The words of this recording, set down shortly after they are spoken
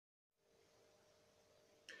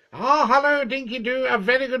Ah, hello, Dinky-Doo. A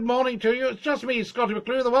very good morning to you. It's just me, Scottie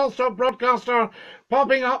McClue, the world's top broadcaster,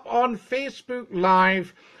 popping up on Facebook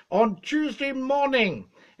Live on Tuesday morning.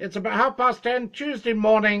 It's about 10:30 Tuesday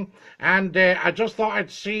morning, and I just thought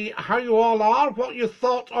I'd see how you all are, what you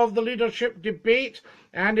thought of the leadership debate,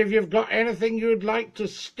 and if you've got anything you'd like to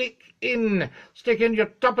stick in your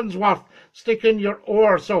tuppence worth, stick in your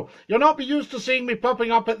oar. So you'll not be used to seeing me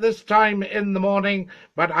popping up at this time in the morning,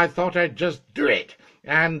 but I thought I'd just do it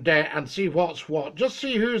and see what's what. Just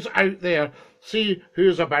see who's out there, see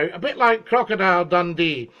who's about. A bit like Crocodile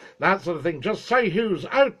Dundee, that sort of thing. Just see who's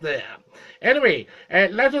out there. Anyway,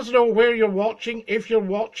 let us know where you're watching, if you're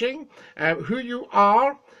watching, who you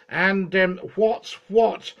are, and what's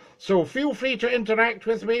what. So feel free to interact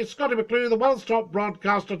with me. Scottie McClue, the world's top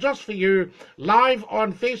broadcaster, just for you, live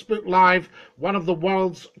on Facebook Live, one of the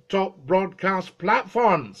world's top broadcast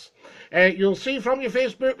platforms. You'll see from your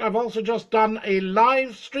Facebook, I've also just done a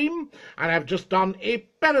live stream, and I've just done a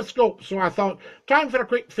Periscope. So I thought, time for a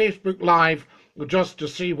quick Facebook Live, just to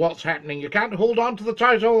see what's happening. You can't hold on to the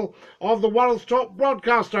title of the world's top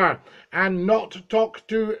broadcaster and not talk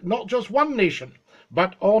to not just one nation,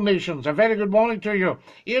 but all nations. A very good morning to you.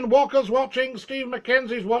 Ian Walker's watching, Steve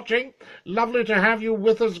McKenzie's watching. Lovely to have you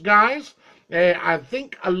with us, guys. I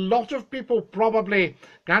think a lot of people probably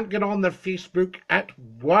can't get on their Facebook at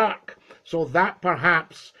work, so that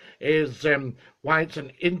perhaps is why it's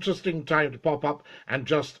an interesting time to pop up and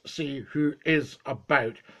just see who is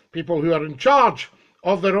about. People who are in charge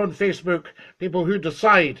of their own Facebook, people who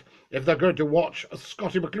decide if they're going to watch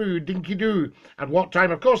Scottie McClue, Dinky-Doo, at what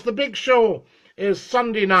time. Of course, the big show is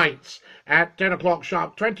Sunday nights at 10 o'clock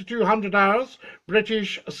sharp, 2200 hours,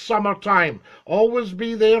 British summer time. Always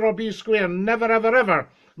be there or be square. Never, ever, ever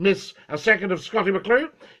miss a second of Scottie McClue.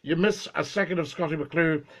 You miss a second of Scottie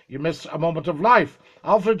McClue, you miss a moment of life.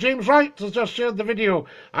 Alfred James Wright has just shared the video.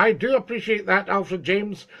 I do appreciate that, Alfred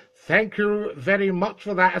James. Thank you very much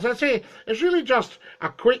for that. As I say, it's really just a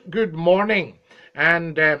quick good morning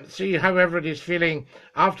and see how everybody's feeling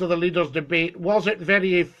after the leaders' debate. Was it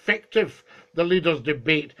very effective, the leaders'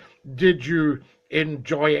 debate? Did you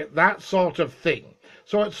enjoy it? That sort of thing.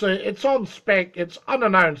 So it's on spec, it's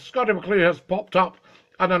unannounced. Scottie McClue has popped up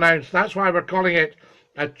unannounced. That's why we're calling it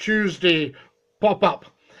a Tuesday pop-up.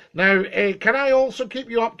 Now, can I also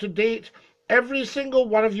keep you up to date? Every single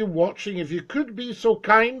one of you watching, if you could be so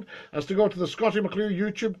kind as to go to the Scottie McClue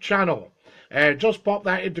YouTube channel. Just pop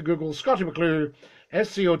that into Google, Scottie McClue,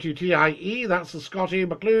 S-C-O-T-T-I-E, that's the Scottie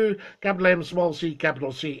McClue, capital M, small c,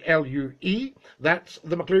 capital C, L-U-E, that's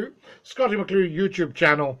the McClue, Scottie McClue YouTube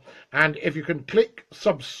channel, and if you can click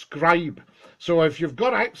subscribe. So if you've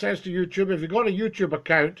got access to YouTube, if you've got a YouTube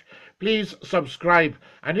account, please subscribe.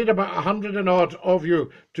 I need about 100 and odd of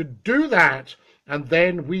you to do that, and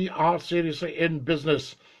then we are seriously in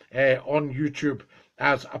business on YouTube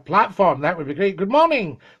as a platform. That would be great. Good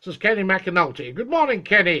morning, says Kenny McAnulty. Good morning,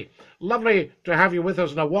 Kenny. Lovely to have you with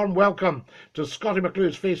us, and a warm welcome to Scottie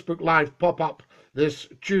McClue's Facebook Live pop-up this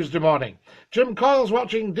Tuesday morning. Jim Coyle's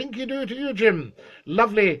watching. Dinky-Doo to you, Jim.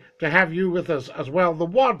 Lovely to have you with us as well. The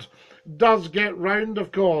word does get round,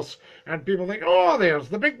 of course, and people think, oh, there's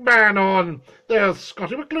the big man on. There's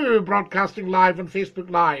Scottie McClue broadcasting live on Facebook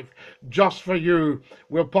Live. Just for you,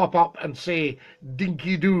 we'll pop up and say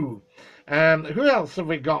Dinky-Doo. Who else have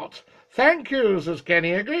we got? Thank you, says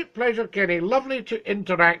Kenny. A great pleasure, Kenny. Lovely to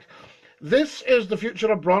interact. This is the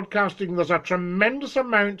future of broadcasting. There's a tremendous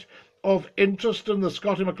amount of interest in the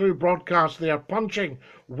Scottie McClue broadcast. They are punching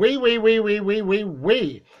way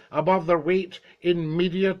above their weight in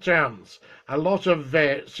media terms. A lot of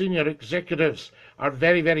senior executives are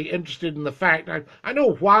very, very interested in the fact. I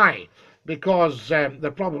know why. Because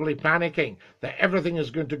they're probably panicking that everything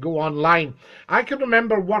is going to go online. I can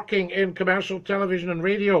remember working in commercial television and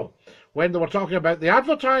radio when they were talking about the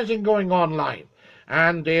advertising going online.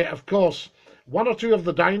 And, of course, one or two of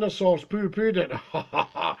the dinosaurs poo-pooed it.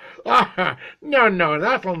 No,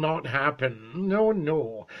 that'll not happen.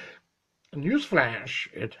 No. Newsflash,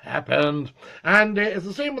 it happened. And it's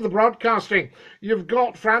the same with the broadcasting. You've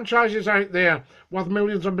got franchises out there worth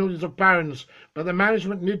millions and millions of pounds, but the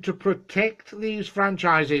management need to protect these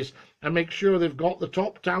franchises and make sure they've got the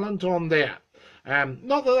top talent on there.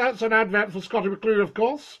 Not that that's an advert for Scottie McClue, of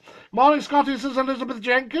course. Morning, Scottie, says Elizabeth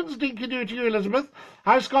Jenkins. Dinky-Doo to you, Elizabeth.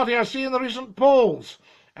 Hi, Scottie, I see in the recent polls.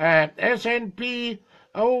 SNP...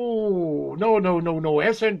 Oh, no.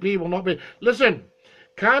 SNP will not be... Listen,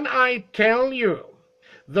 can I tell you,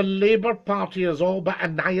 the Labour Party has all but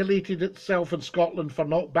annihilated itself in Scotland for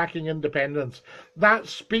not backing independence. That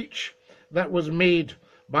speech that was made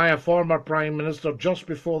by a former Prime Minister just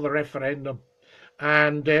before the referendum,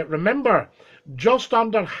 And remember, just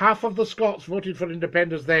under half of the Scots voted for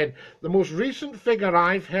independence then. The most recent figure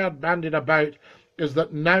I've heard bandied about is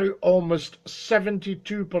that now almost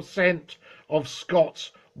 72% of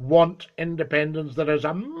Scots want independence. There is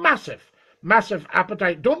a massive, massive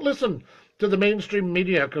appetite. Don't listen to the mainstream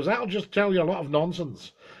media, because that'll just tell you a lot of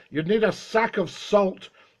nonsense. You'd need a sack of salt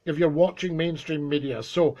if you're watching mainstream media.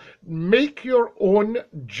 So make your own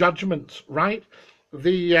judgments, right?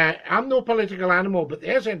 I'm no political animal, but the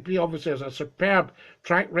SNP obviously has a superb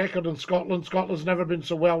track record in Scotland. Scotland's never been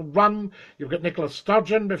so well run. You've got Nicola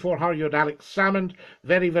Sturgeon, before her you had Alex Salmond,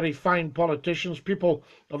 very, very fine politicians, people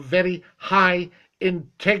of very high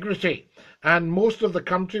integrity. And most of the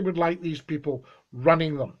country would like these people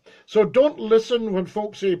running them. So don't listen when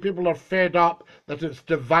folks say people are fed up, that it's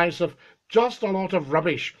divisive. Just a lot of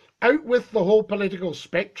rubbish. Out with the whole political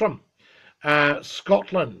spectrum.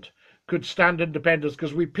 Scotland could stand independence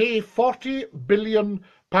because we pay £40 billion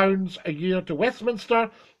a year to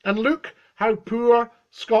Westminster, and look how poor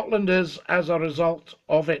Scotland is as a result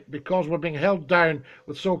of it, because we're being held down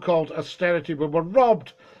with so-called austerity, but we're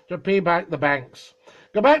robbed to pay back the banks.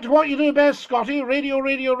 Go back to what you do best, Scotty. Radio,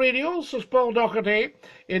 radio, radio, says Paul Doherty.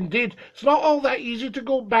 Indeed, it's not all that easy to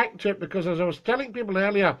go back to it, because as I was telling people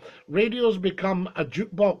earlier, radio's become a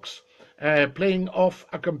jukebox, playing off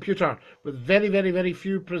a computer with very, very, very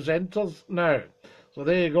few presenters now. So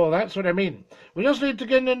there you go, that's what I mean. We just need to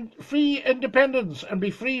get in free independence and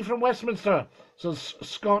be free from Westminster, says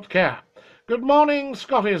Scott Kerr. Good morning,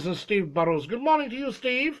 Scotty, says Steve Burrows. Good morning to you,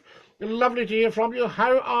 Steve. Lovely to hear from you.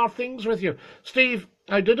 How are things with you? Steve,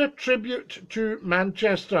 I did a tribute to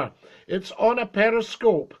Manchester. It's on a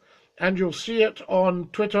Periscope, and you'll see it on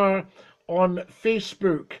Twitter, on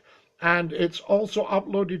Facebook, and it's also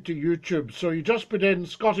uploaded to YouTube. So you just put in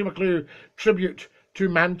Scottie McClue tribute to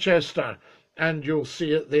Manchester, and you'll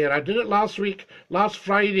see it there. I did it last week, last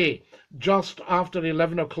Friday, just after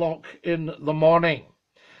 11 o'clock in the morning.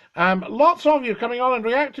 Lots of you coming on and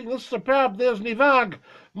reacting. This is superb. There's Nivag.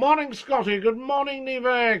 Morning, Scotty. Good morning,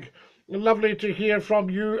 Nivag. Lovely to hear from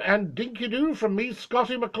you. And Dinky-Doo from me,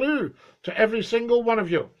 Scottie McClue, to every single one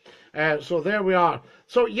of you. So there we are.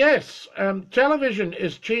 So yes, television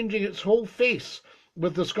is changing its whole face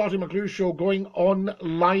with the Scottie McClue show going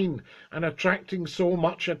online and attracting so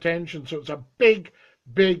much attention. So it's a big,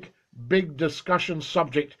 big, big discussion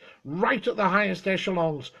subject right at the highest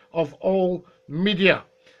echelons of all media.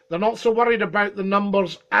 They're not so worried about the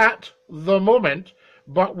numbers at the moment,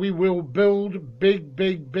 but we will build big,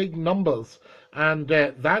 big, big numbers. And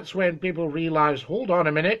that's when people realise, hold on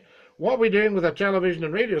a minute, what are we doing with a television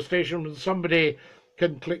and radio station when somebody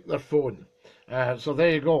can click their phone? So there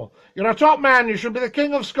you go. You're a top man. You should be the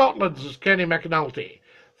King of Scotland, says Kenny McNulty.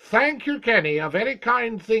 Thank you, Kenny. A very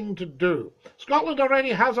kind thing to do. Scotland already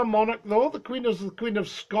has a monarch, though. The Queen is the Queen of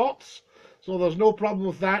Scots, so there's no problem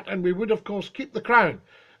with that. And we would, of course, keep the crown.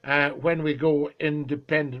 When we go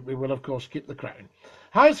independent, we will, of course, keep the crown.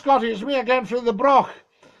 Hi, Scotty. It's me again from the Broch.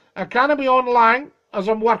 I can't be online as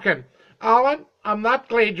I'm working. Alan, I'm not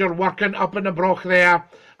glad you're working up in the Broch there.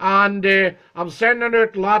 And I'm sending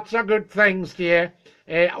out lots of good things to you.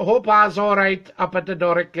 I hope all's all right up at the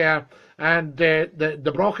Doric there. And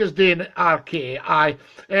the Broch is doing okay. I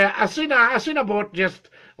seen a boat just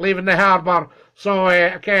leaving the harbour. So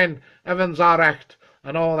again, everything's all right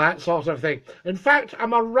and all that sort of thing. In fact,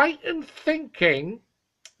 am I right in thinking,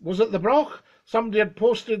 was it the Broch? Somebody had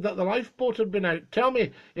posted that the lifeboat had been out. Tell me,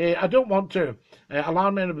 I don't want to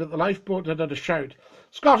alarm anybody, but the lifeboat had a shout.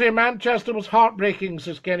 Scotty, Manchester was heartbreaking,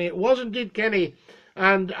 says Kenny. It was indeed, Kenny.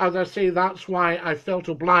 And as I say, that's why I felt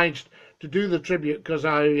obliged to do the tribute, because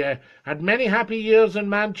I had many happy years in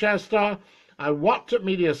Manchester. I worked at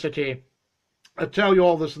Media City. I tell you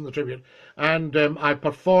all this in the tribute. And I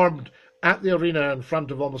performed at the arena in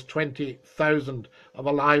front of almost 20,000 of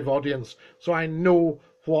a live audience. So I know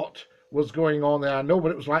what was going on there. I know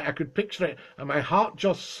what it was like. I could picture it, and my heart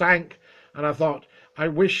just sank. And I thought, I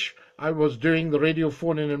wish I was doing the radio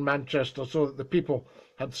phoning in Manchester so that the people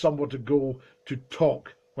had somewhere to go to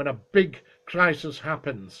talk. When a big crisis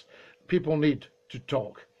happens, people need to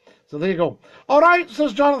talk. So there you go. All right,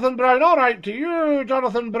 says Jonathan Brown. All right to you,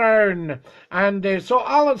 Jonathan Brown. And so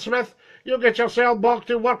Alan Smith, you get yourself back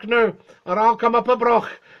to work now, or I'll come up a Broch.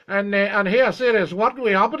 And here, serious work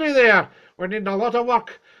we happening there. We're needing a lot of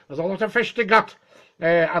work. There's a lot of fish to gut.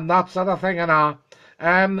 And that's the other thing, now.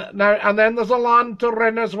 Now, and then there's a land to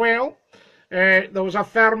rent as well. There was a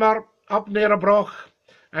farmer up near a Broch,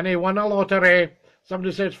 and he won a lottery.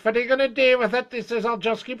 Somebody says, what are you going to do with it? He says, I'll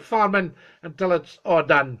just keep farming until it's all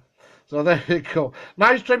done. So there you go.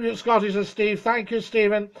 Nice tribute, Scotty, says Steve. Thank you,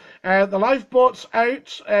 Stephen. The lifeboat's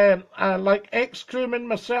out. Like ex-crewman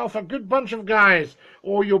myself, a good bunch of guys.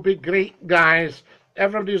 Oh, you'll be great guys.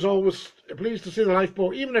 Everybody's always pleased to see the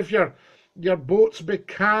lifeboat, even if your boat's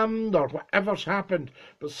becalmed or whatever's happened.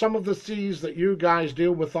 But some of the seas that you guys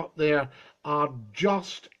deal with up there are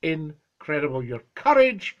just incredible. Your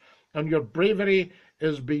courage and your bravery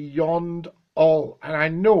is beyond all. And I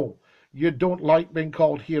know you don't like being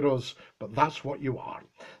called heroes, but that's what you are.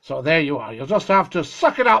 So there you are. You'll just have to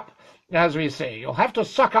suck it up, as we say. You'll have to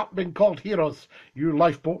suck up being called heroes, you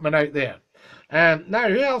lifeboatmen out there. And now,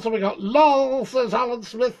 who else have we got? Lol, says Alan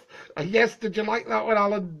Smith. Yes, did you like that one,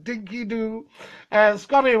 Alan? Dinky-Doo.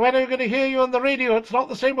 Scotty, when are we going to hear you on the radio? It's not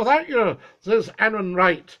the same without you, says Annan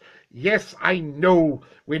Wright. Yes, I know.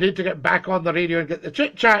 We need to get back on the radio and get the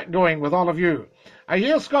chit-chat going with all of you. I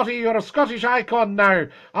hear, Scotty, you're a Scottish icon now,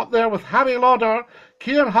 up there with Harry Lauder,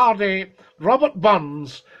 Keir Hardie, Robert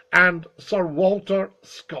Burns, and Sir Walter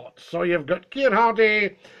Scott. So you've got Keir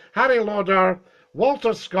Hardie, Harry Lauder,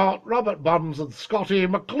 Walter Scott, Robert Burns, and Scottie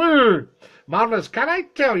McClue. Marvellous. Can I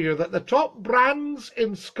tell you that the top brands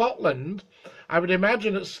in Scotland, I would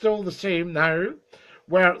imagine it's still the same now,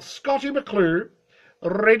 were Scottie McClue,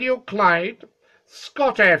 Radio Clyde,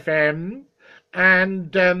 Scott FM,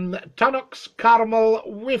 and Tunnock's Caramel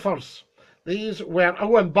Wafers. These were,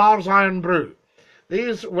 and Bar's Iron Brew.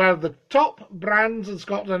 These were the top brands in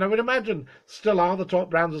Scotland. I would imagine still are the top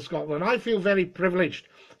brands in Scotland. I feel very privileged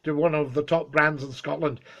to one of the top brands in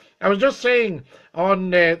Scotland. I was just saying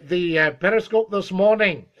on the Periscope this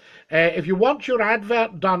morning, if you want your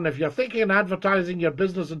advert done, if you're thinking of advertising your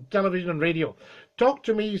business in television and radio, talk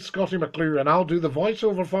to me, Scottie McClue, and I'll do the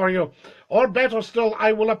voiceover for you. Or better still,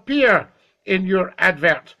 I will appear in your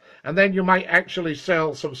advert, and then you might actually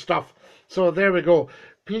sell some stuff. So there we go.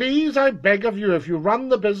 Please, I beg of you, if you run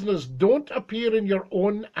the business, don't appear in your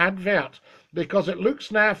own advert, because it looks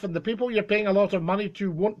naff and the people you're paying a lot of money to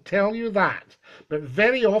won't tell you that. But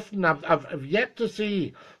very often I've yet to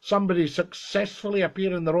see somebody successfully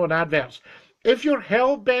appear in their own adverts. If you're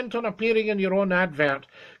hell-bent on appearing in your own advert,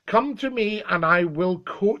 come to me and I will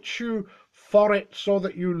coach you for it so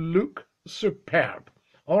that you look superb.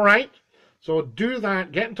 All right? So do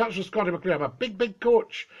that. Get in touch with Scottie McClue. I'm a big, big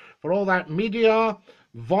coach for all that media,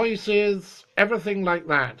 voices, everything like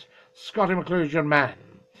that. Scottie McClue's your man.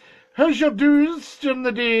 How's your do's during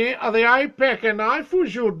the day? Are they eye pecking? Aye,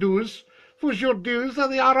 who's your do's? Who's your do's? Are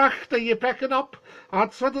the arach that you pecking up?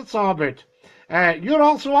 That's what it's all about. You're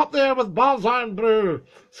also up there with Bar's Iron Brew,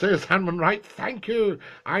 says Hanman Wright. Thank you.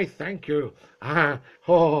 I thank you. I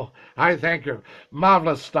thank you.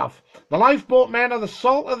 Marvellous stuff. The lifeboat men are the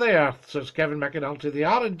salt of the earth, says Kevin McAnulty. They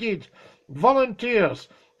are indeed volunteers.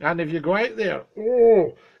 And if you go out there,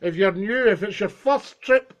 if you're new, if it's your first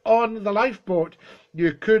trip on the lifeboat,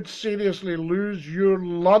 you could seriously lose your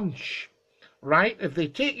lunch, right? If they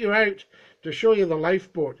take you out to show you the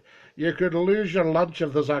lifeboat, you could lose your lunch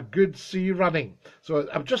if there's a good sea running. So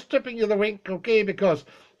I'm just tipping you the wink, okay, because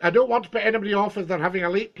I don't want to put anybody off if they're having a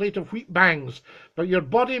late plate of wheat bangs, but your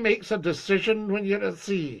body makes a decision when you're at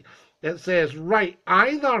sea. It says, right,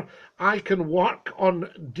 either I can work on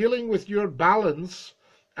dealing with your balance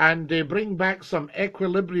and bring back some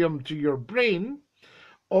equilibrium to your brain,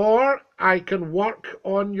 or I can work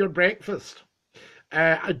on your breakfast.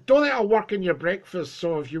 I don't think I'll work on your breakfast,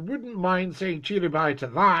 so if you wouldn't mind saying cheery bye to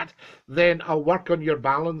that, then I'll work on your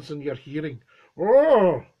balance and your hearing.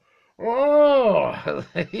 There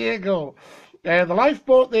you go. The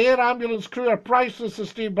lifeboat, the air ambulance crew are priceless, says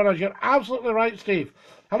Steve Burrows. You're absolutely right, Steve.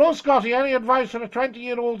 Hello, Scotty. Any advice for a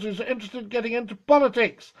 20-year-old who's interested in getting into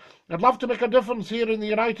politics? I'd love to make a difference here in the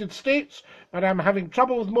United States, but I'm having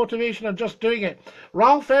trouble with motivation and just doing it.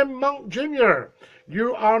 Ralph M. Monk Jr.,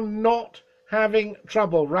 you are not having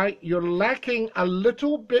trouble, right? You're lacking a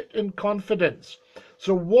little bit in confidence.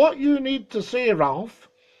 So what you need to say, Ralph,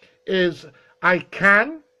 is I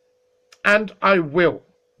can and I will.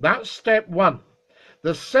 That's step one.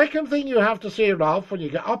 The second thing you have to say, Ralph, when you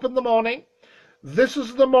get up in the morning, this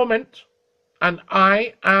is the moment and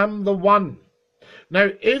I am the one. Now,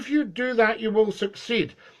 if you do that, you will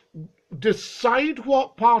succeed. Decide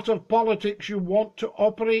what part of politics you want to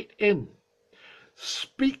operate in.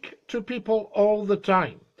 Speak to people all the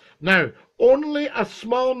time. Now, only a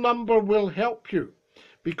small number will help you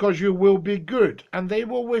because you will be good and they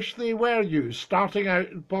will wish they were you starting out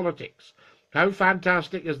in politics. How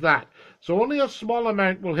fantastic is that? So only a small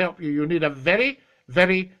amount will help you. You need a very,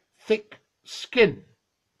 very thick skin.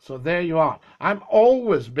 So there you are. I'm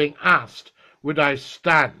always being asked, would I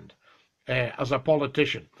stand as a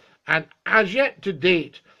politician? And as yet to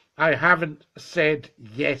date, I haven't said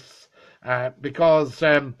yes. because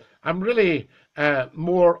I'm really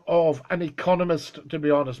more of an economist, to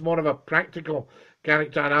be honest, more of a practical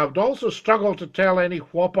character, and I would also struggle to tell any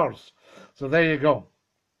whoppers. So there you go.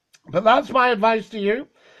 But that's my advice to you.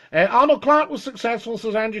 Arnold Clark was successful,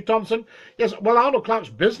 says Angie Thompson. Yes, well, Arnold Clark's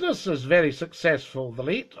business is very successful, the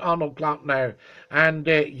late Arnold Clark now. And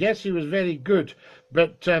yes, he was very good,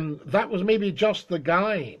 but that was maybe just the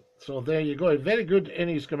guy. So there you go. Very good in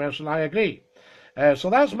his commercial, I agree. So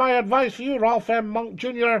that's my advice for you, Ralph M. Monk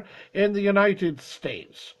Jr. in the United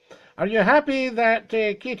States. Are you happy that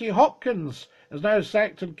Katie Hopkins is now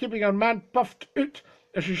sacked and keeping her man puffed out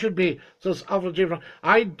as she should be, says Alfred J.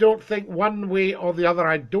 I don't think one way or the other.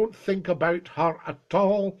 I don't think about her at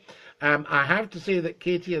all. I have to say that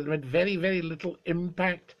Katie has made very, very little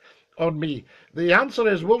impact on me. The answer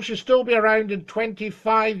is, will she still be around in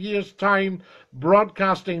 25 years' time,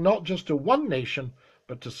 broadcasting not just to one nation,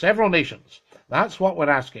 but to several nations? That's what we're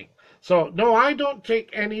asking. So, no, I don't take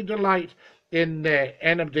any delight in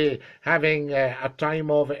anybody having a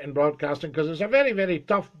time of it in broadcasting, because it's a very, very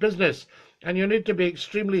tough business. And you need to be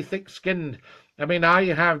extremely thick-skinned. I mean, I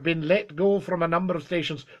have been let go from a number of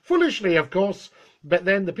stations, foolishly, of course, but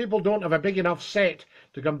then the people don't have a big enough set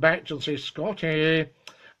to come back to and say, Scotty,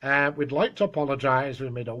 we'd like to apologise. We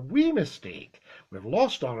made a wee mistake. We've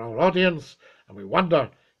lost our audience, and we wonder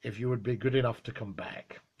if you would be good enough to come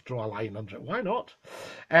back. Draw a line under it. Why not?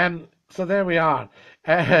 So there we are.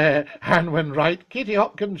 And when right, Katie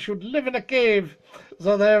Hopkins should live in a cave.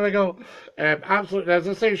 So there we go. Absolutely. As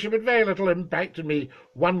I say, she made very little impact on me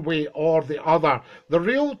one way or the other. The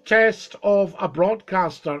real test of a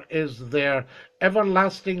broadcaster is their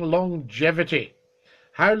everlasting longevity.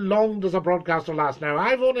 How long does a broadcaster last? Now,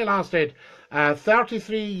 I've only lasted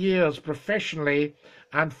 33 years professionally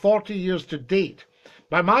and 40 years to date.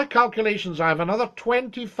 By my calculations, I have another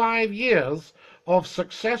 25 years of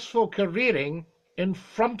successful careering in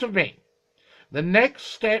front of me. The next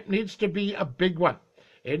step needs to be a big one.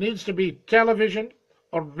 It needs to be television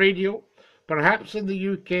or radio, perhaps in the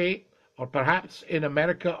UK or perhaps in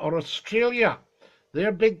America or Australia.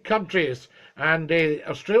 They're big countries, and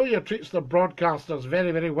Australia treats their broadcasters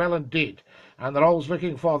very, very well indeed, and they're always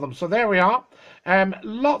looking for them. So there we are.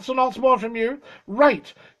 Lots and lots more from you.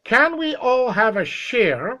 Right, can we all have a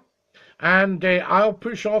share? And I'll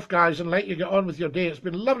push off, guys, and let you get on with your day. It's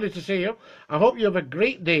been lovely to see you. I hope you have a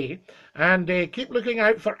great day. And keep looking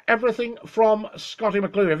out for everything from Scottie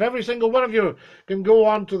McClue. If every single one of you can go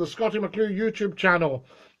on to the Scottie McClue YouTube channel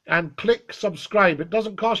and click subscribe. It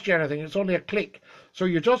doesn't cost you anything. It's only a click. So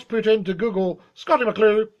you just put into Google Scottie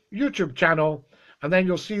McClue YouTube channel, and then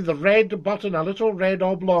you'll see the red button, a little red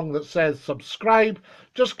oblong that says subscribe.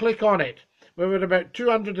 Just click on it. We're at about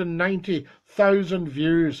 290,000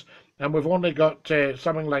 views. And we've only got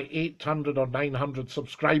something like 800 or 900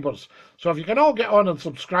 subscribers. So if you can all get on and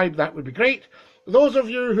subscribe, that would be great. Those of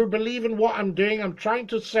you who believe in what I'm doing, I'm trying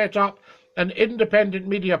to set up an independent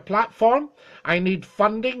media platform. I need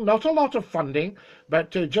funding, not a lot of funding, but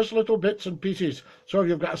just little bits and pieces. So if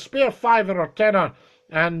you've got a spare fiver or tenner,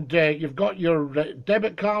 and you've got your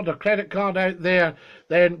debit card or credit card out there,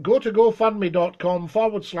 then go to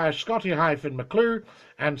gofundme.com/Scottie-McClue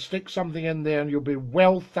and stick something in there, and you'll be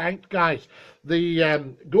well thanked, guys. The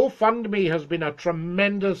GoFundMe has been a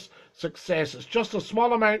tremendous success. It's just a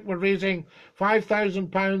small amount. We're raising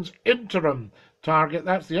 £5,000 interim target.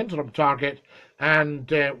 That's the interim target.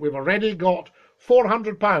 And we've already got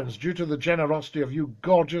 £400 due to the generosity of you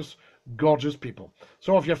gorgeous people.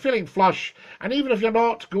 So if you're feeling flush, and even if you're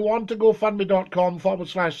not, go on to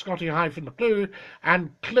gofundme.com/Scottie-McClue and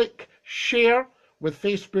click share with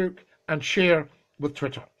Facebook and share with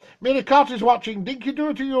Twitter. Mary Carty's watching.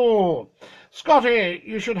 Dinky-Doo to you. Scotty,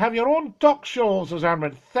 you should have your own talk show, says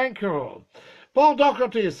Amrit. Thank you. Paul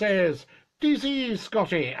Doherty says, DC,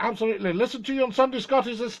 Scotty. Absolutely. Listen to you on Sunday,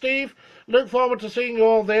 Scotty, says Steve. Look forward to seeing you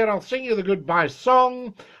all there. I'll sing you the goodbye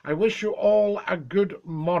song. I wish you all a good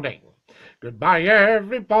morning. Goodbye,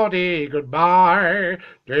 everybody, goodbye.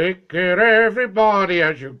 Take care, everybody,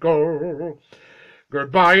 as you go.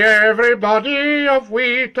 Goodbye, everybody, auf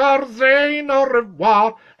Wiedersehen, au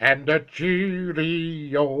revoir, and a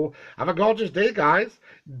cheerio. Have a gorgeous day, guys.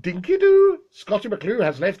 Dinky-Doo. Scottie McClue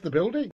has left the building.